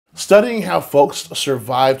Studying how folks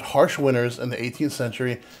survived harsh winters in the 18th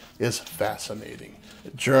century is fascinating.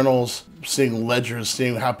 Journals, seeing ledgers,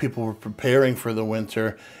 seeing how people were preparing for the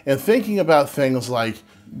winter, and thinking about things like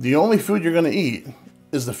the only food you're going to eat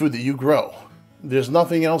is the food that you grow. There's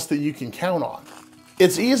nothing else that you can count on.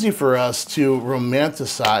 It's easy for us to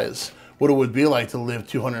romanticize what it would be like to live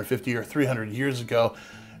 250 or 300 years ago.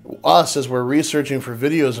 Us, as we're researching for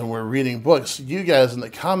videos and we're reading books, you guys in the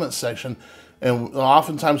comments section, and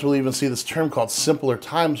oftentimes we'll even see this term called simpler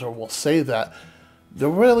times, or we'll say that. There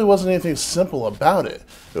really wasn't anything simple about it.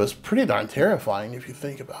 It was pretty darn terrifying if you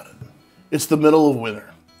think about it. It's the middle of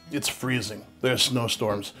winter. It's freezing. There's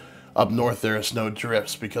snowstorms. Up north there are snow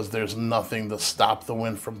drifts because there's nothing to stop the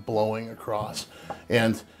wind from blowing across.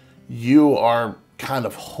 And you are kind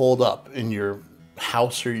of holed up in your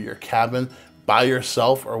house or your cabin by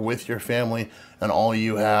yourself or with your family, and all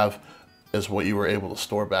you have is what you were able to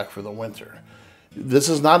store back for the winter. This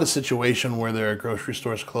is not a situation where there are grocery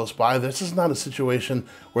stores close by. This is not a situation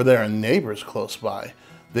where there are neighbors close by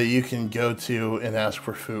that you can go to and ask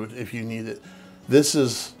for food if you need it. This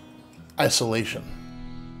is isolation.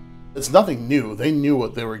 It's nothing new. They knew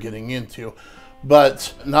what they were getting into.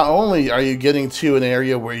 But not only are you getting to an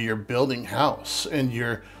area where you're building house and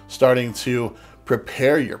you're starting to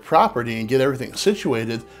prepare your property and get everything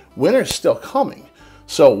situated, winter's still coming.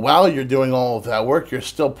 So while you're doing all of that work, you're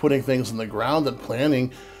still putting things in the ground and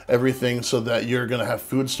planning everything so that you're going to have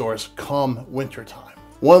food stores come wintertime.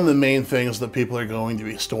 One of the main things that people are going to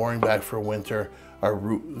be storing back for winter are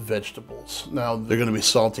root vegetables. Now, they're going to be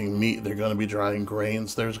salting meat, they're going to be drying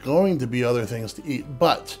grains, there's going to be other things to eat,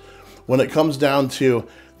 but when it comes down to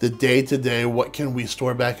the day-to-day, what can we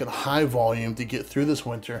store back at high volume to get through this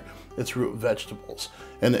winter, it's root vegetables.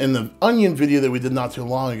 And in the onion video that we did not too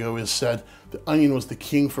long ago, it said the onion was the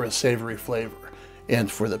king for a savory flavor.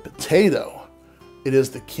 And for the potato, it is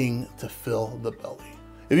the king to fill the belly.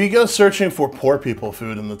 If you go searching for poor people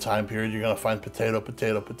food in the time period, you're going to find potato,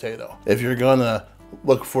 potato, potato. If you're going to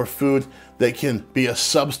look for food that can be a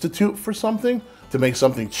substitute for something, to make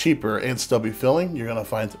something cheaper and still be filling, you're going to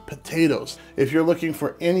find potatoes. If you're looking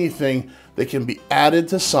for anything that can be added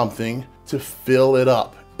to something to fill it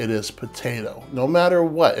up, it is potato. No matter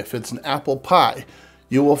what, if it's an apple pie,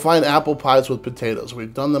 you will find apple pies with potatoes.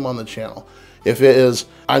 We've done them on the channel. If it is,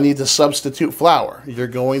 I need to substitute flour, you're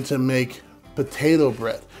going to make potato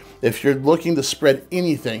bread. If you're looking to spread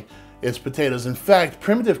anything, it's potatoes. In fact,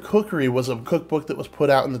 Primitive Cookery was a cookbook that was put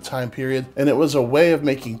out in the time period, and it was a way of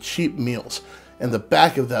making cheap meals. In the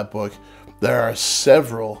back of that book, there are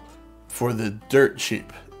several for the dirt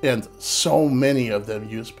cheap, and so many of them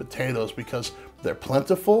use potatoes because they're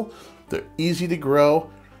plentiful, they're easy to grow,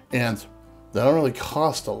 and they don't really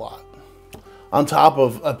cost a lot. On top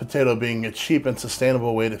of a potato being a cheap and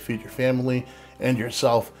sustainable way to feed your family and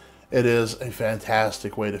yourself, it is a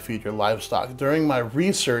fantastic way to feed your livestock. During my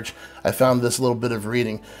research, I found this little bit of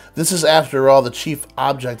reading. This is, after all, the chief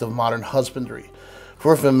object of modern husbandry.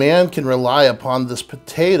 For if a man can rely upon this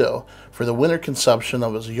potato for the winter consumption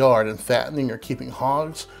of his yard in fattening or keeping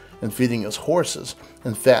hogs, and feeding his horses,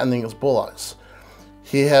 and fattening his bullocks,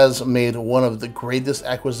 he has made one of the greatest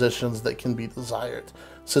acquisitions that can be desired,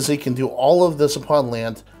 since he can do all of this upon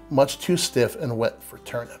land much too stiff and wet for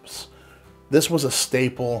turnips. This was a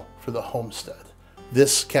staple for the homestead.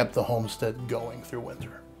 This kept the homestead going through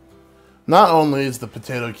winter. Not only is the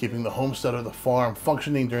potato keeping the homestead or the farm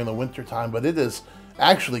functioning during the winter time, but it is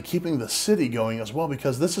actually keeping the city going as well,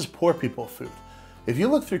 because this is poor people food. If you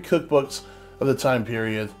look through cookbooks of the time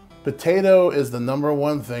period, potato is the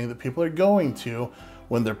 #1 thing that people are going to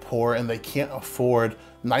when they're poor and they can't afford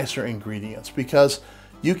nicer ingredients, because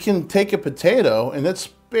you can take a potato and it's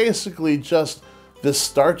basically just this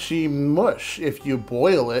starchy mush if you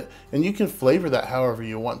boil it, and you can flavor that however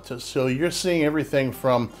you want to. So you're seeing everything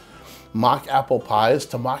from mock apple pies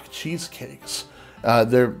to mock cheesecakes.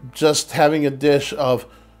 They're just having a dish of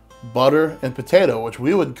butter and potato, which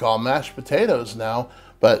we would call mashed potatoes now,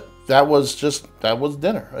 but that was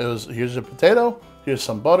dinner. It was, here's a potato, here's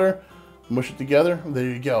some butter, mush it together, there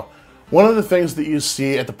you go. One of the things that you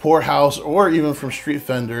see at the poorhouse or even from street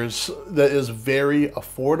vendors that is very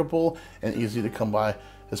affordable and easy to come by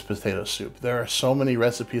is potato soup. There are so many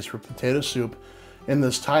recipes for potato soup in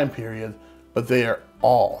this time period, but they are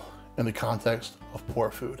all in the context of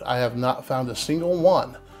poor food. I have not found a single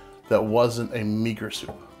one that wasn't a meager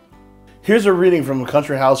soup. Here's a reading from A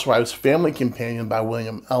Country Housewife's Family Companion by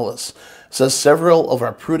William Ellis. It says, several of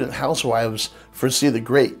our prudent housewives foresee the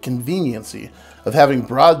great conveniency of having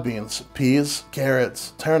broad beans, peas,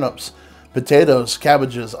 carrots, turnips, potatoes,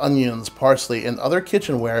 cabbages, onions, parsley, and other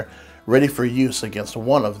kitchenware ready for use against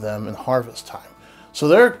one of them in harvest time. So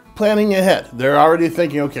they're planning ahead. They're already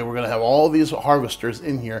thinking, okay, we're gonna have all these harvesters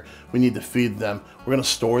in here. We need to feed them. We're gonna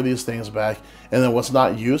store these things back. And then what's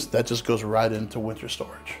not used, that just goes right into winter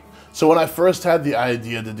storage. So when I first had the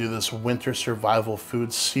idea to do this winter survival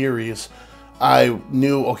food series, I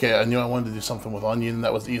knew I wanted to do something with onion, and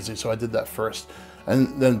that was easy, so I did that first.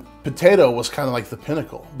 And then potato was kind of like the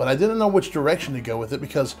pinnacle, but I didn't know which direction to go with it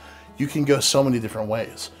because you can go so many different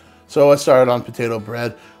ways. So I started on potato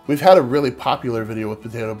bread. We've had a really popular video with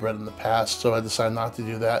potato bread in the past, so I decided not to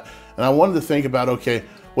do that. And I wanted to think about, okay,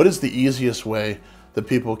 what is the easiest way that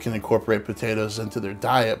people can incorporate potatoes into their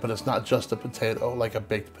diet, but it's not just a potato, like a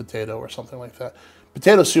baked potato or something like that.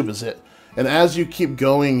 Potato soup is it. And as you keep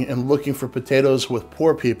going and looking for potatoes with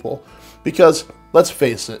poor people, because let's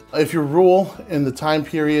face it, if you're rural in the time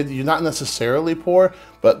period, you're not necessarily poor,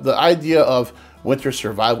 but the idea of winter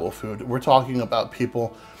survival food, we're talking about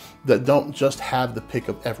people that don't just have the pick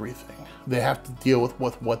of everything. They have to deal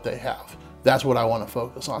with what they have. That's what I want to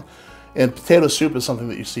focus on. And potato soup is something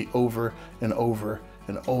that you see over and over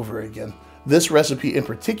and over again. This recipe in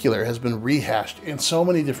particular has been rehashed in so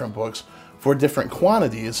many different books for different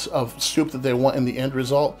quantities of soup that they want in the end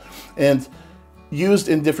result, and used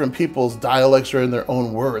in different people's dialects or in their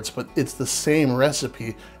own words, but it's the same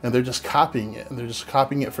recipe and they're just copying it, and they're just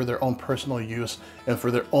copying it for their own personal use and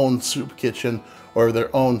for their own soup kitchen or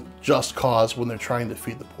their own just cause when they're trying to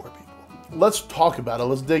feed the poor people. Let's talk about it.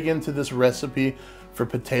 Let's dig into this recipe for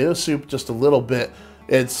potato soup just a little bit.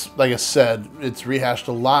 It's, like I said, it's rehashed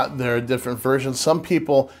a lot. There are different versions. Some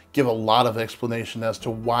people give a lot of explanation as to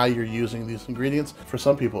why you're using these ingredients. For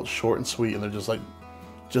some people, it's short and sweet, and they're just like,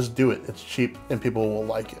 just do it. It's cheap, and people will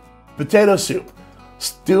like it. Potato soup.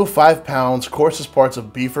 Stew 5 pounds, coarsest parts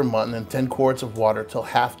of beef or mutton in 10 quarts of water till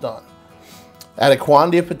half done. Add a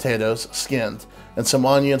quantity of potatoes, skinned, and some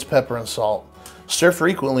onions, pepper, and salt. Stir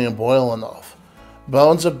frequently and boil enough.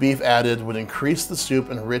 Bones of beef added would increase the soup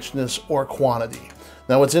in richness or quantity.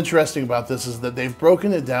 Now what's interesting about this is that they've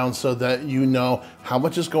broken it down so that you know how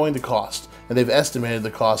much it's going to cost, and they've estimated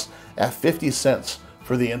the cost at 50 cents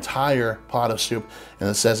for the entire pot of soup, and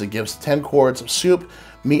it says it gives 10 quarts of soup,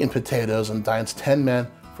 meat and potatoes, and dines 10 men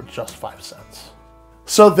for just 5 cents.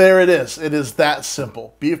 So there it is. It is that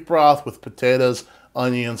simple. Beef broth with potatoes,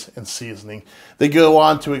 onions, and seasoning. They go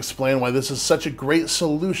on to explain why this is such a great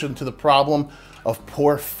solution to the problem of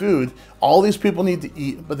poor food. All these people need to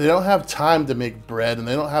eat, but they don't have time to make bread, and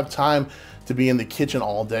they don't have time to be in the kitchen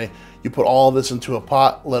all day. You put all this into a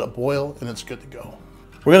pot, let it boil, and it's good to go.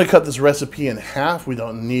 We're gonna cut this recipe in half. We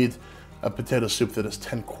don't need a potato soup that is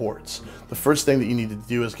 10 quarts. The first thing that you need to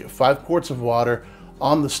do is get 5 quarts of water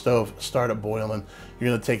on the stove, start it boiling. You're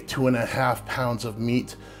gonna take 2.5 pounds of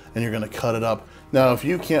meat, and you're gonna cut it up. Now, if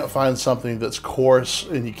you can't find something that's coarse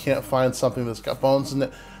and you can't find something that's got bones in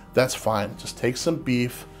it, that's fine. Just take some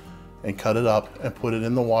beef and cut it up and put it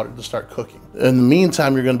in the water to start cooking. In the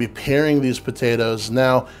meantime, you're gonna be paring these potatoes.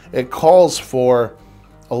 Now, it calls for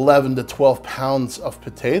 11 to 12 pounds of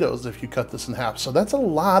potatoes if you cut this in half. So that's a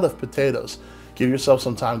lot of potatoes. Give yourself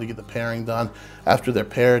some time to get the paring done. After they're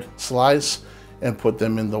pared, slice and put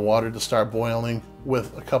them in the water to start boiling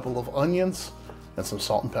with a couple of onions and some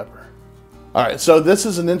salt and pepper. All right, so this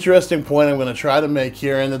is an interesting point I'm gonna try to make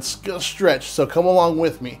here, and it's gonna stretch, so come along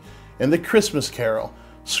with me. In the Christmas Carol,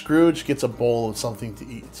 Scrooge gets a bowl of something to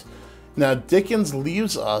eat. Now, Dickens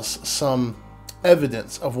leaves us some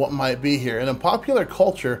evidence of what might be here, and in popular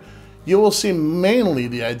culture, you will see mainly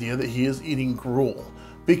the idea that he is eating gruel,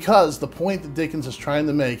 because the point that Dickens is trying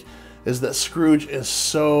to make is that Scrooge is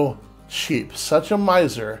so cheap, such a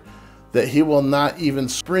miser, that he will not even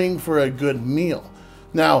spring for a good meal.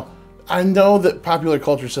 Now, I know that popular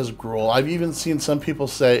culture says gruel. I've even seen some people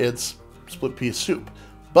say it's split pea soup.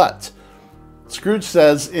 But Scrooge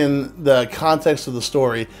says in the context of the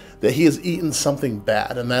story that he has eaten something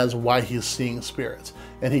bad, and that is why he is seeing spirits.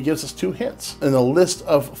 And he gives us 2 hints. And the list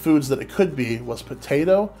of foods that it could be was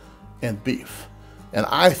potato and beef. And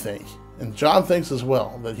I think, and John thinks as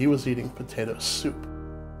well, that he was eating potato soup.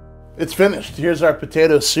 It's finished. Here's our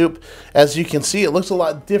potato soup. As you can see, it looks a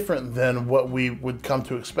lot different than what we would come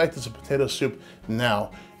to expect as a potato soup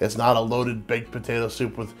now. It's not a loaded baked potato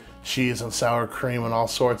soup with cheese and sour cream and all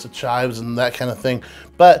sorts of chives and that kind of thing.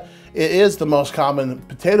 But it is the most common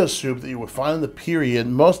potato soup that you would find in the period.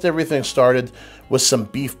 Most everything started with some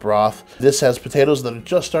beef broth. This has potatoes that are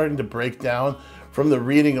just starting to break down. From the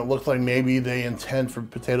reading, it looked like maybe they intend for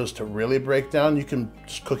potatoes to really break down. You can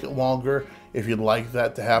just cook it longer if you'd like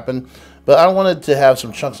that to happen. But I wanted to have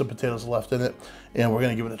some chunks of potatoes left in it, and we're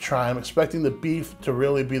gonna give it a try. I'm expecting the beef to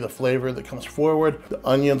really be the flavor that comes forward. The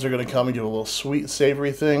onions are gonna come and give a little sweet,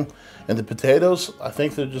 savory thing. And the potatoes, I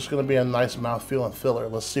think they're just gonna be a nice mouthfeel and filler.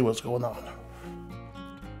 Let's see what's going on.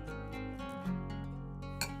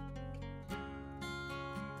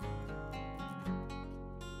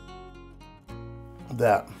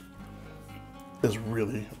 That is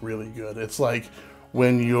really, really good. It's like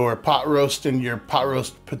when your pot roast and your pot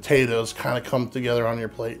roast potatoes kind of come together on your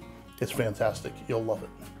plate. It's fantastic. You'll love it.